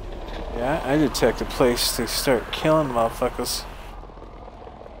 Yeah, I detect a place to start killing motherfuckers.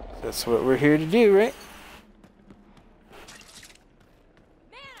 That's what we're here to do, right?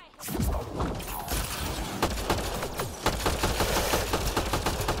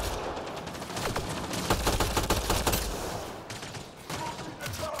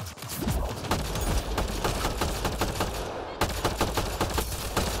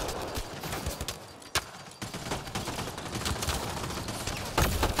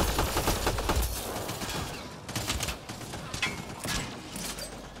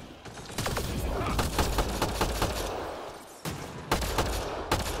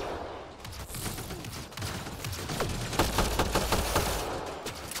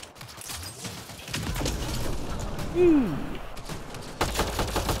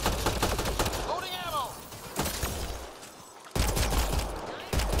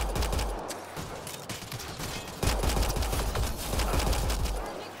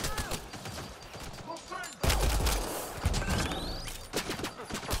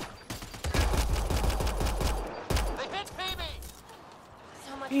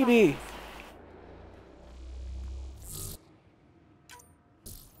 PB.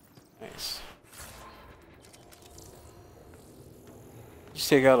 Nice. Just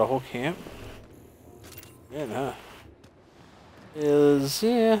take out a whole camp? Yeah, nah.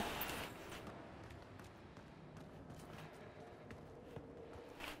 Yeah.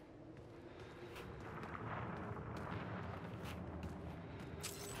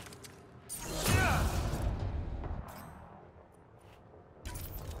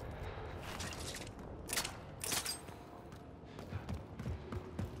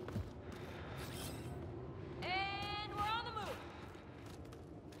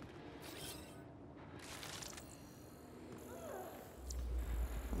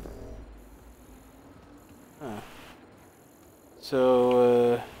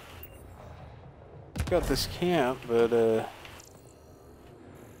 So, got this camp, but,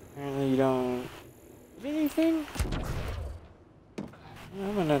 apparently you don't do anything?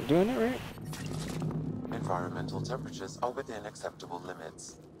 I'm not doing it right. Environmental temperatures are within acceptable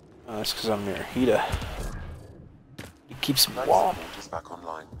limits. Oh, that's because I'm near a heater. It keeps me Life warm. support is back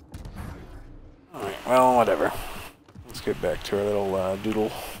online. Alright, well, whatever. Let's get back to our little,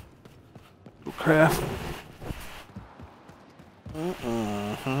 doodle craft.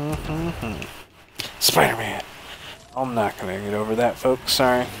 Spider-Man. I'm not gonna get over that, folks.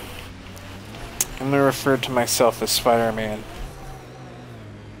 Sorry. I'm gonna refer to myself as Spider-Man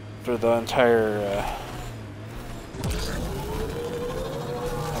for the entire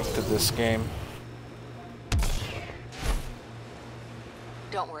length of this game.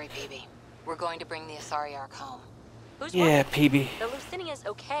 Don't worry, PB. We're going to bring the Asari Ark home. Who's Yeah, worried? PB. The Lucinia's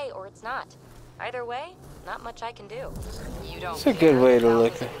okay or it's not. Either way, not much I can do. You don't It's a good way to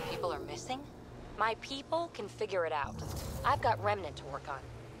look at it. People are missing? My people can figure it out. I've got Remnant to work on.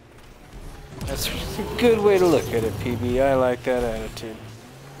 That's a good way to look at it, PB. I like that attitude.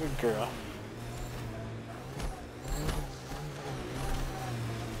 Good girl.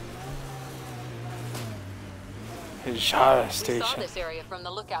 Hijara We saw Station. this area from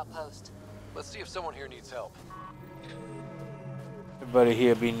the lookout post. Let's see if someone here needs help. Everybody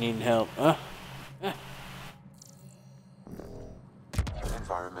here be needing help, huh?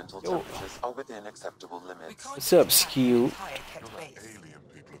 Environmental temperatures are within acceptable limits. What's up, Skew? Alien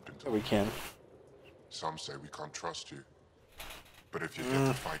people have been Yeah, we can. Some say we can't trust you. But if you get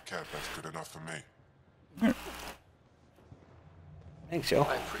to fight Cat, that's good enough for me. Thanks, Joe.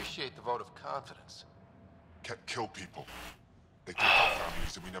 I appreciate the vote of confidence. Cat kill people. They take our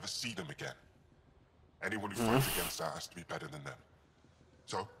families and we never see them again. Anyone who fights against that has to be better than them.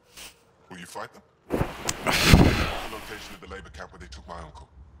 So, will you fight them? The location of the labor camp where they took my uncle.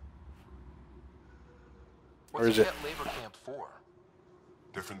 Or is it? What's a labor camp for?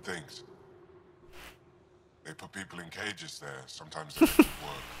 Different things. They put people in cages there. Sometimes they make them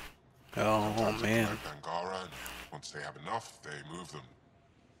work. Oh Sometimes they man. collect Angara, and once they have enough, they move them.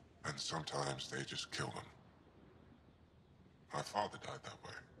 And sometimes they just kill them. My father died that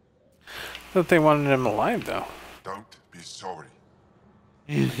way. I thought they wanted him alive though. Don't be sorry.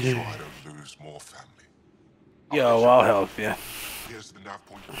 Make sure I don't lose more family. Yo, I'll help you. Here's the nav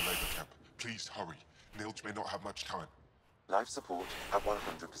point of the labor camp. Please hurry. Nilge may not have much time. Life support at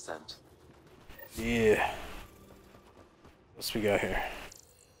 100%. Yeah. What's we got here?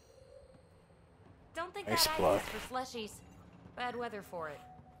 Don't think Nice that block. ice is for slushies. Bad weather for it.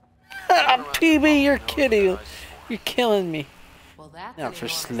 PB, you're kidding. You're killing me. Well, that's Not for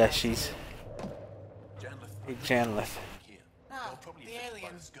slushies. Hey, Janlith. Ah, the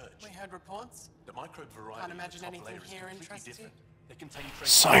aliens. We heard reports. The microbe variety Can't imagine anything here interests you. They contain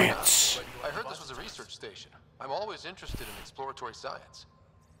Science. I heard this was a research station. I'm always interested in exploratory science.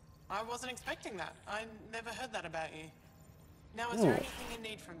 I wasn't expecting that. I never heard that about you. Now, is there anything you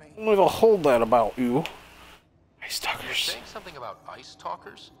need from me? I'm gonna hold that about you. Ice You're talkers. saying something about ice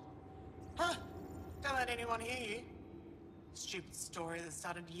talkers? Huh? Don't let anyone hear you. Stupid story that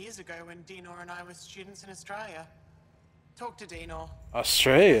started years ago when Dinor and I were students in Australia. Talk to Dinor.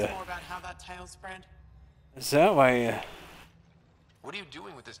 Australia? More about how that tale spread. Is that why? What are you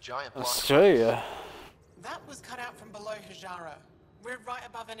doing with this giant block? Australia? That was cut out from below Hajara. We're right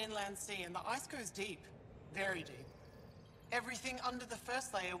above an inland sea, and the ice goes deep. Very deep. Everything under the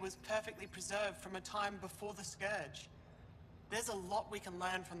first layer was perfectly preserved from a time before the Scourge. There's a lot we can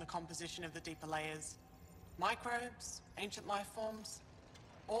learn from the composition of the deeper layers. Microbes, ancient life forms,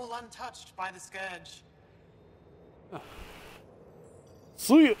 all untouched by the Scourge.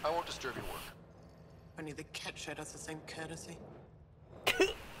 See ya. I won't disturb your work. Only the cat showed us the same courtesy.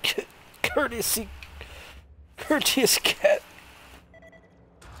 Courtesy. Courteous cat.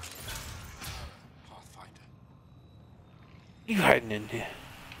 Pathfinder. What are you hiding in here?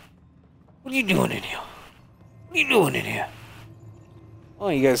 What are you doing in here? What are you doing in here? Oh,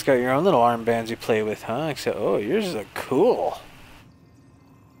 you guys got your own little armbands you play with, huh? Except, oh, yours is cool.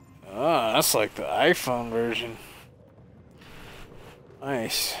 Oh, that's like the iPhone version.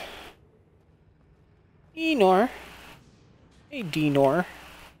 Nice. Dinor. Hey, Dinor.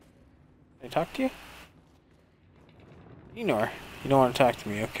 Can I talk to you? Dinor. You don't want to talk to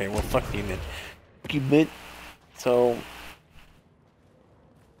me. Okay, well, fuck you then. Fuck you, bit. So...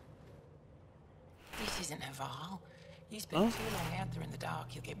 This isn't Haval. You spend too long out there in the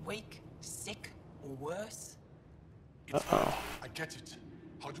dark, you'll get weak, sick, or worse. Uh-oh. I get it.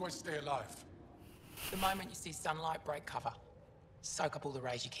 How do I stay alive? The moment you see sunlight, break cover. Soak up all the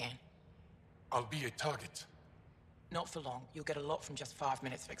rays you can. I'll be a target. Not for long. You'll get a lot from just 5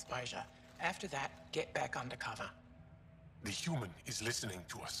 minutes of exposure. After that, get back under cover. The human is listening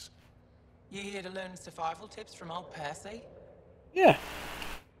to us. You here to learn survival tips from old Percy? Yeah.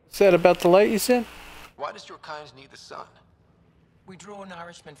 Is that about the light you said? Why does your kind need the sun? We draw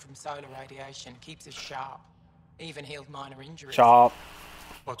nourishment from solar radiation. Keeps us sharp. Even healed minor injuries. Sharp.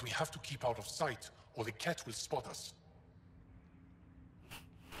 But we have to keep out of sight, or the cat will spot us.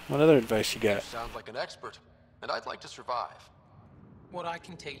 What other advice you got? You sound like an expert, and I'd like to survive. What I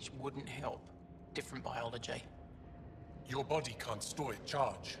can teach wouldn't help. Different biology. Your body can't store a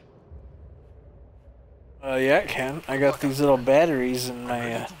charge. Yeah, it can. I got these little batteries in my,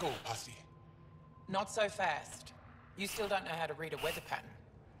 Ready to go, Pussy. Not so fast. You still don't know how to read a weather pattern.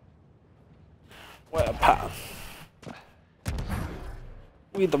 weather pattern.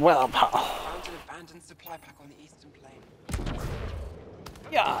 Read the weather pattern. Found an abandoned supply pack on the eastern plain.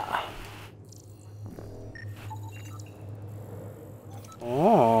 Yeah.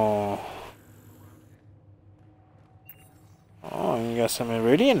 Oh. Oh, you got some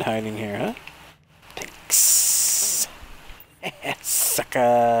Iridian hiding here, huh? Thanks.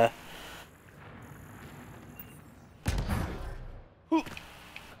 Sucker. Ooh.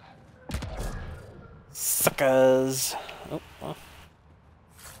 Suckers. Oh, well.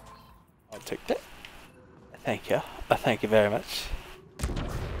 I'll take that. Thank you. Thank you very much.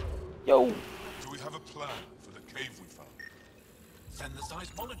 Yo. Do we have a plan for the cave we found? Send the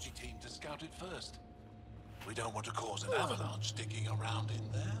seismology team to scout it first. We don't want to cause an avalanche digging around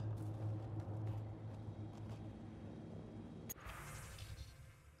in there.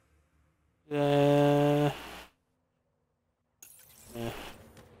 Yeah.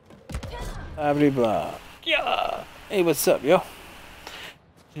 Blah blah blah. Yeah. Hey, what's up, yo?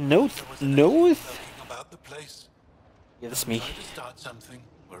 Noth? About the place. Yeah, that's me. Trying to start something.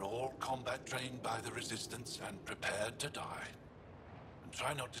 We're all combat trained by the Resistance and prepared to die. And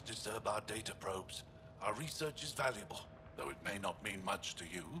try not to disturb our data probes. Our research is valuable, though it may not mean much to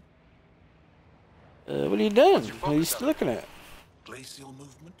you. What are you doing? What are you still looking at? Glacial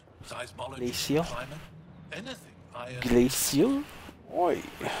movement, seismology, Glacial? climate, anything. Glacial? Oi.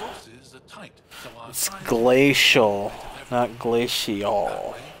 Resources are tight, so our It's science glacial, not glacial.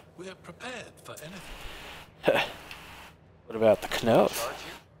 that way, we're prepared for anything. What about the Knopf?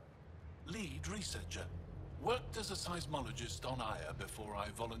 Lead researcher. Worked as a seismologist on Aya before I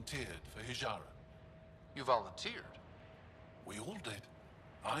volunteered for Hijara. You volunteered? We all did.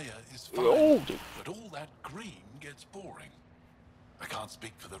 Aya is We all fine, did. but all that green gets boring. I can't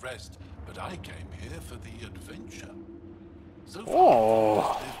speak for the rest, but I came here for the adventure. So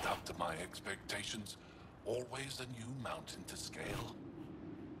far, it's lived up to my expectations. Always a new mountain to scale.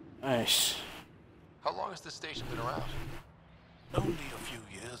 Nice. How long has this station been around? Only a few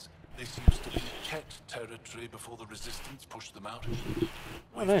years. This used to be Ket territory before the Resistance pushed them out.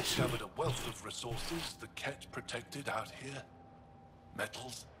 We've discovered a wealth of resources the Ket protected out here.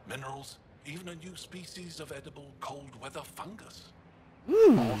 Metals, minerals, even a new species of edible cold weather fungus.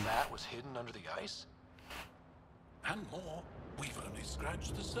 All that was hidden under the ice? And more. We've only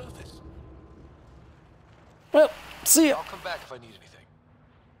scratched the surface. Well, see ya. I'll come back if I need anything.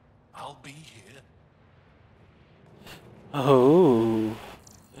 I'll be here. Oh.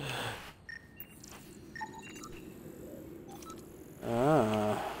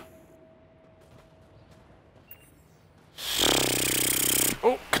 Ah.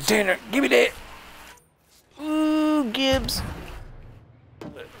 Oh, container. Give me that. Ooh, Gibbs.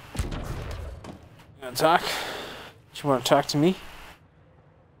 You wanna talk? You wanna talk to me?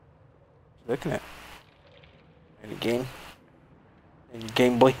 What you looking at? Any game? Any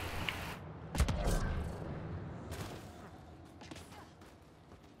Game Boy?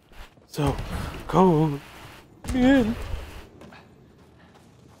 So, go in.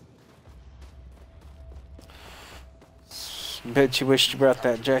 Bet you wished you brought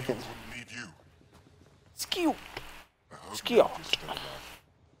that jacket. Skew. Skew.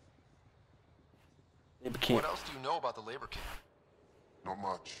 Labor camp. What else do you know about the labor camp? Not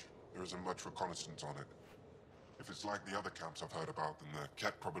much. There isn't much reconnaissance on it. If it's like the other camps I've heard about, then the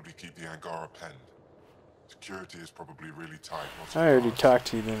Ket probably keep the Angara penned. Security is probably really tight. I already talked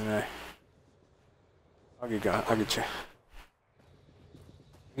to you, didn't I? I'll get you.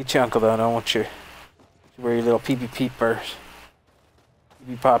 Get your uncle though, I don't want you to wear your little pee-pee peepers.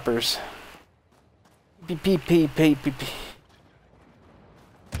 Pee-pee poppers. Pee-pee-pee-pee-pee-pee.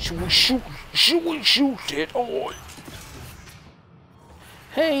 Shoot it all.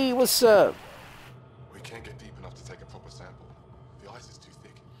 Hey, what's up? We can't get deep enough to take a proper sample. The ice is too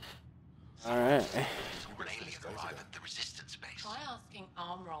thick. Alright. An alien arrived at the resistance base. Try asking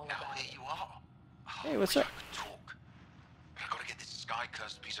Armroll about Here it. you are. Hey, what's I up? could talk. But I gotta get this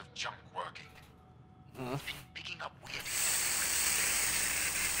sky-cursed piece of junk working. It's been picking up weird. I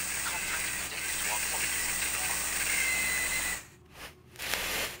can't transfer data to our quality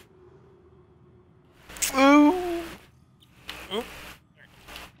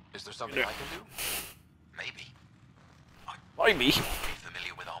Is there something I can do? Maybe. Maybe. Be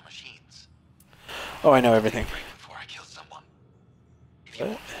familiar with our machines. Oh, I know everything. Before I kill someone. If you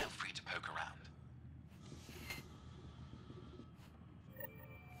want, feel free to poke around.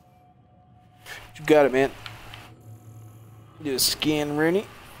 You got it, man. Do a scan, Rooney.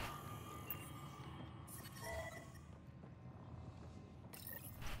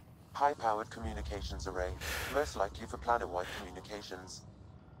 High-powered communications array, most likely for planet-wide communications.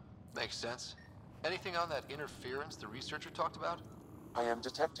 Makes sense. Anything on that interference the researcher talked about? I am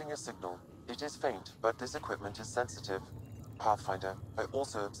detecting a signal. It is faint, but this equipment is sensitive. Pathfinder, I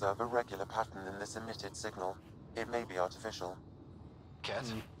also observe a regular pattern in this emitted signal. It may be artificial.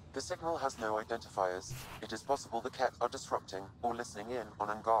 Ket? The signal has no identifiers. It is possible the Ket are disrupting or listening in on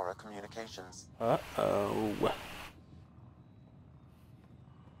Angara communications. Uh-oh.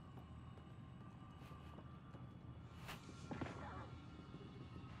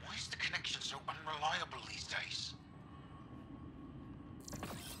 Why is the connection so unreliable these days?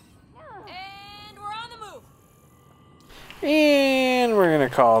 And we're on the move. And we're gonna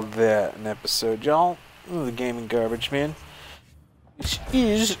call that an episode, y'all. Of the Gaming Garbage Man. Which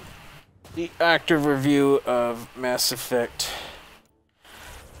is the active review of Mass Effect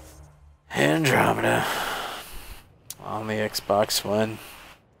Andromeda on the Xbox One.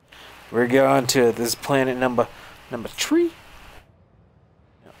 We're going to this planet number 3?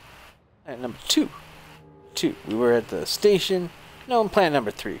 No. Planet number 2. We were at the station. No, planet number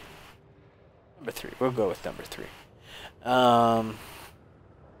 3. Number 3. We'll go with number 3. And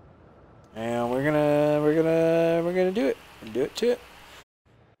we're gonna do it. Do it to it.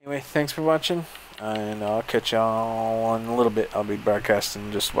 Anyway, thanks for watching, and I'll catch y'all in a little bit. I'll be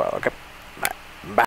broadcasting just a while, okay?